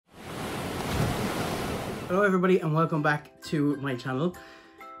Hello everybody and welcome back to my channel.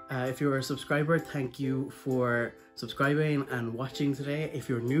 If you're a subscriber, thank you for subscribing and watching today. If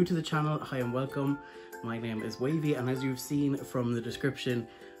you're new to the channel, hi and welcome. My name is Wavy, and as you've seen from the description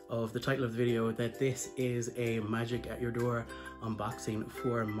of the title of the video, that this is a Magic at Your Door unboxing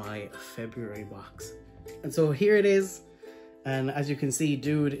for my February box. And so here it is, and as you can see,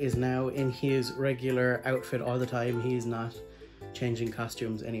 dude is now in his regular outfit all the time. He's not changing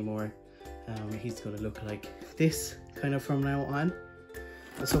costumes anymore. He's gonna look like this kind of from now on.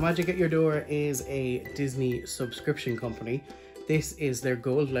 So Magic at Your Door is a Disney subscription company. This is their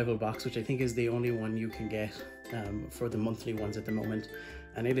gold level box, which I think is the only one you can get for the monthly ones at the moment.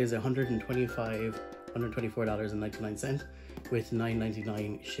 And it is $124.99 with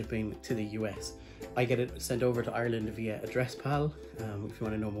 $9.99 shipping to the US. I get it sent over to Ireland via AddressPal. If you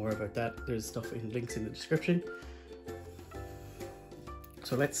want to know more about that, there's stuff in links in the description.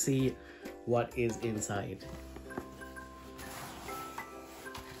 So let's see what is inside.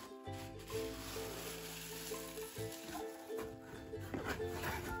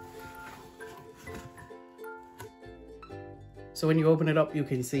 So when you open it up, you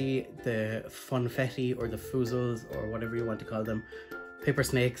can see the funfetti or the foozles or whatever you want to call them, paper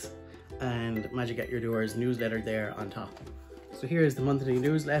snakes, and Magic at Your Door's newsletter there on top. So here is the monthly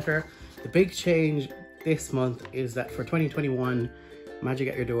newsletter. The big change this month is that for 2021, Magic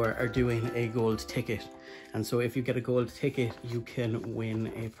at Your Door are doing a gold ticket. And so if you get a gold ticket, you can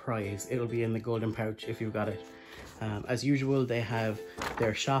win a prize. It'll be in the golden pouch if you got it. As usual, they have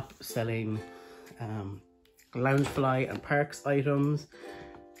their shop selling Loungefly and Parks items,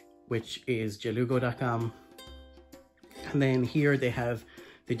 which is jalugo.com. And then here they have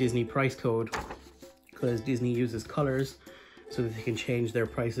the Disney price code, because Disney uses colors so that they can change their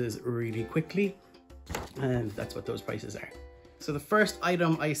prices really quickly. And that's what those prices are. So the first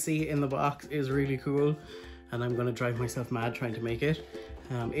item I see in the box is really cool, and I'm gonna drive myself mad trying to make it.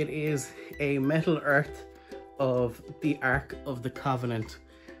 It is a metal earth of the Ark of the Covenant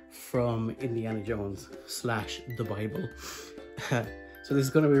from Indiana Jones / the Bible. So this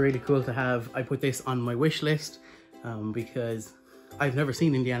is gonna be really cool to have. I put this on my wish list because I've never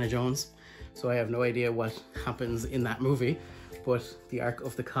seen Indiana Jones, so I have no idea what happens in that movie, but the Ark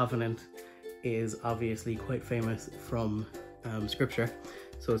of the Covenant is obviously quite famous from scripture,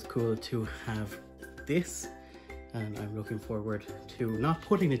 so it's cool to have this, and I'm looking forward to not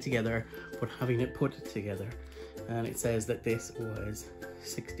putting it together but having it put together. And it says that this was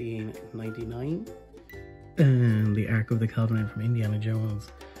 $16.99, and the Ark of the Covenant from Indiana Jones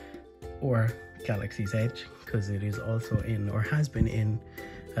or Galaxy's Edge, because it is also in, or has been in,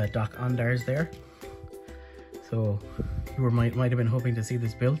 Doc Ondar's there. So you might have been hoping to see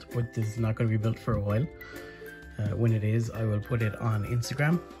this built, but this is not going to be built for a while. When it is, I will put it on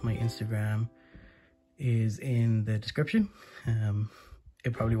Instagram. My Instagram is in the description.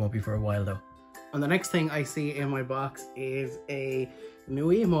 It probably won't be for a while though. And the next thing I see in my box is a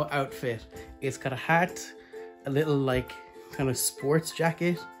Nuimo outfit. It's got a hat, a little like kind of sports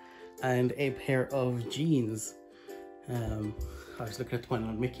jacket, and a pair of jeans. I was looking at the one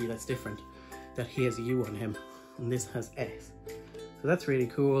on Mickey, that's different, that he has a U on him, and this has S. So that's really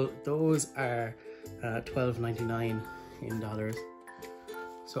cool. Those are $12.99 in dollars.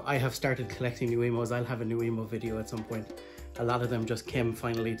 So I have started collecting Nuimos. I'll have a Nuimo video at some point. A lot of them just came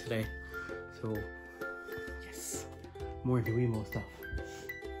finally today. So yes, more Nuimo stuff.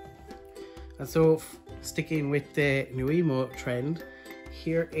 And so sticking with the Nuimo trend,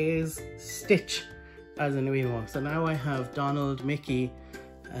 here is Stitch as a Nuimo. So now I have Donald, Mickey,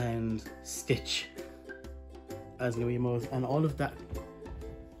 and Stitch as Nuimos, and all of that.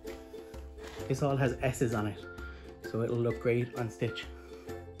 This all has S's on it, so it'll look great on Stitch.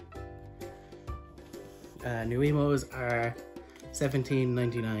 Nuimos are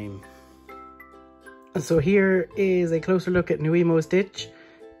 $17.99. And so here is a closer look at Nuimo Stitch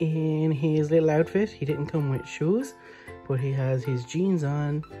in his little outfit. He didn't come with shoes, but he has his jeans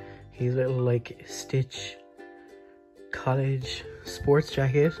on, his little like Stitch college sports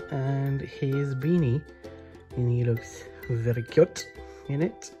jacket, and his beanie, and he looks very cute in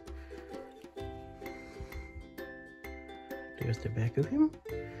it. There's the back of him.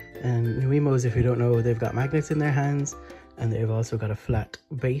 And Nuimos, if you don't know, they've got magnets in their hands, and they've also got a flat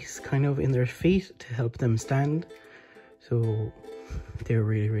base kind of in their feet to help them stand. So they're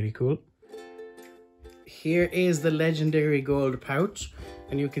really, really cool. Here is the legendary gold pouch,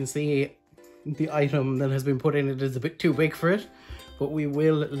 and you can see the item that has been put in it is a bit too big for it, but we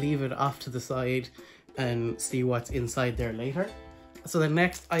will leave it off to the side and see what's inside there later. So the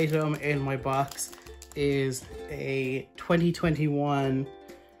next item in my box is a 2021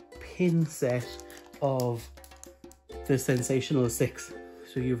 pin set of the Sensational Six.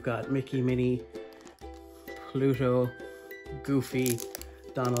 So you've got Mickey, Minnie, Pluto, Goofy,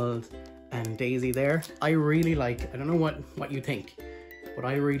 Donald, and Daisy there. I really like, I don't know what you think, but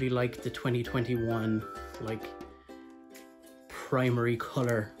I really like the 2021 like primary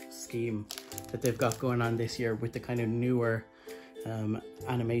color scheme that they've got going on this year with the kind of newer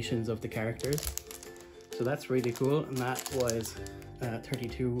animations of the characters. So that's really cool, and that was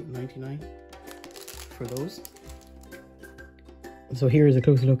 $32.99 for those. So here is a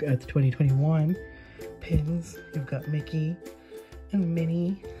closer look at the 2021 pins. You've got Mickey and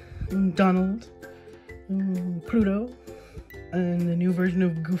Minnie and Donald and Pluto and the new version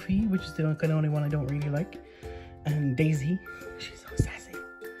of Goofy, which is the kind of only one I don't really like, and Daisy. She's so sassy.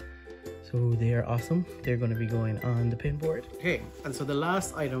 So they are awesome. They're going to be going on the pin board. Okay, and so the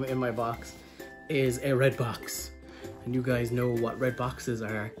last item in my box is a red box. And you guys know what red boxes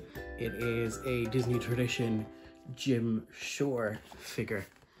are. It is a Disney Tradition Jim Shore figure.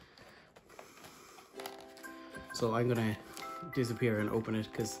 So I'm gonna disappear and open it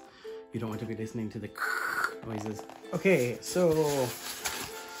because you don't want to be listening to the noises. Okay, so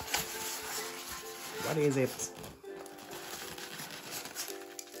what is it?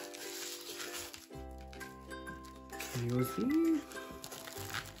 Can you see?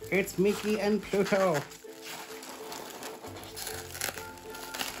 It's Mickey and Pluto.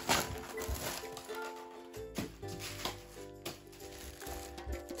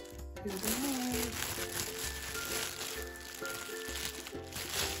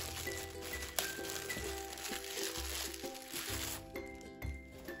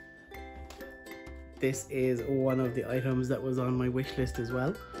 This is one of the items that was on my wish list as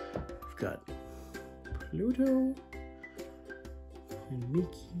well. We've got Pluto and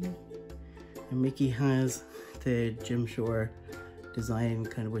Mickey. And Mickey has the Jim Shore design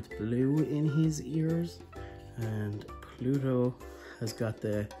kind of with blue in his ears. And Pluto has got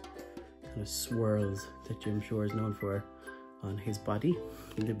the kind of swirls that Jim Shore is known for on his body.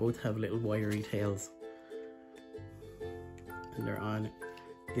 And they both have little wiry tails. And they're on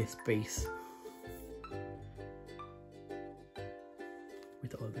this base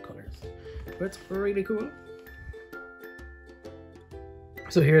with all the colors. But it's really cool.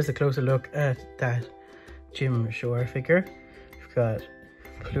 So here's a closer look at that Jim Shore figure. We've got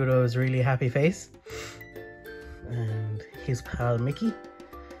Pluto's really happy face and his pal Mickey.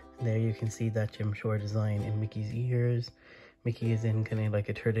 And there you can see that Jim Shore design in Mickey's ears. Mickey is in kind of like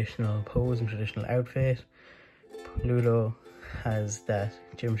a traditional pose and traditional outfit. Pluto has that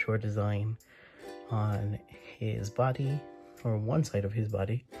Jim Shore design on his body, or one side of his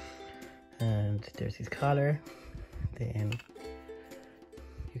body, and there's his collar. Then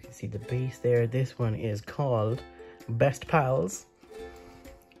you can see the base there. This one is called Best Pals,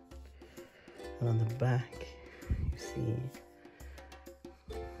 and on the back you see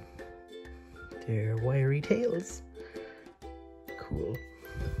their wiry tails. Cool.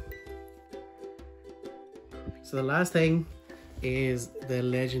 So the last thing is the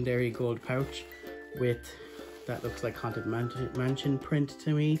legendary gold pouch with that looks like Haunted Mansion print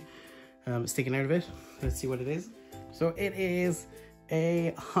to me, sticking out of it. Let's see what it is. So it is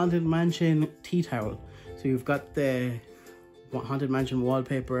a Haunted Mansion tea towel. So you've got the Haunted Mansion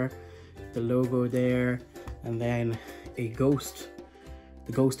wallpaper, the logo there, and then a ghost,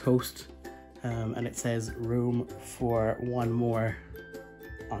 the ghost host, and it says room for one more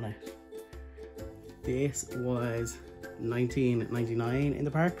on it. This was $19.99 in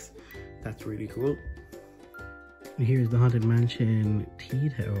the parks. That's really cool. And here's the Haunted Mansion tea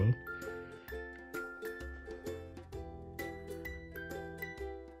towel.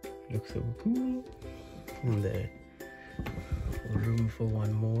 Looks so cool. On the room for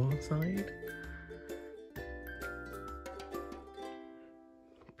one more side.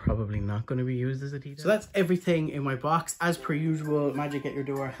 Probably not going to be used as a tea towel. So that's everything in my box. As per usual, Magic at Your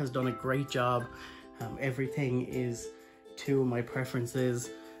Door has done a great job. Everything is to my preferences.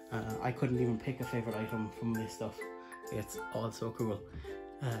 I couldn't even pick a favorite item from this stuff. It's all so cool.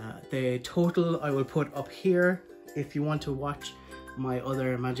 The total I will put up here. If you want to watch my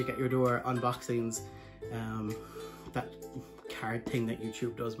other Magic at Your Door unboxings, that card thing that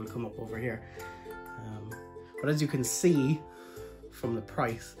YouTube does will come up over here. But as you can see from the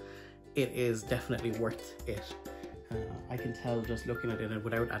price, it is definitely worth it. I can tell just looking at it and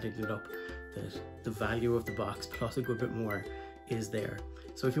without adding it up that the value of the box plus a good bit more is there.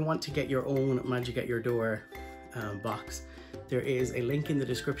 So if you want to get your own Magic at Your Door box, there is a link in the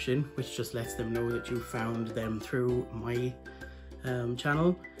description which just lets them know that you found them through my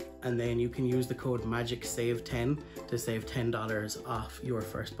channel, and then you can use the code MAGICSAVE10 to save $10 off your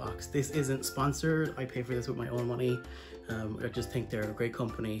first box. This isn't sponsored. I pay for this with my own money. I just think they're a great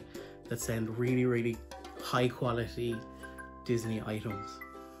company that send really, really high quality Disney items.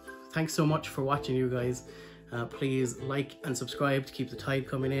 Thanks so much for watching, you guys. Please like and subscribe to keep the tide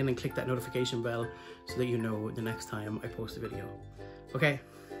coming in, and click that notification bell so that you know the next time I post a video. Okay,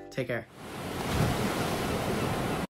 take care.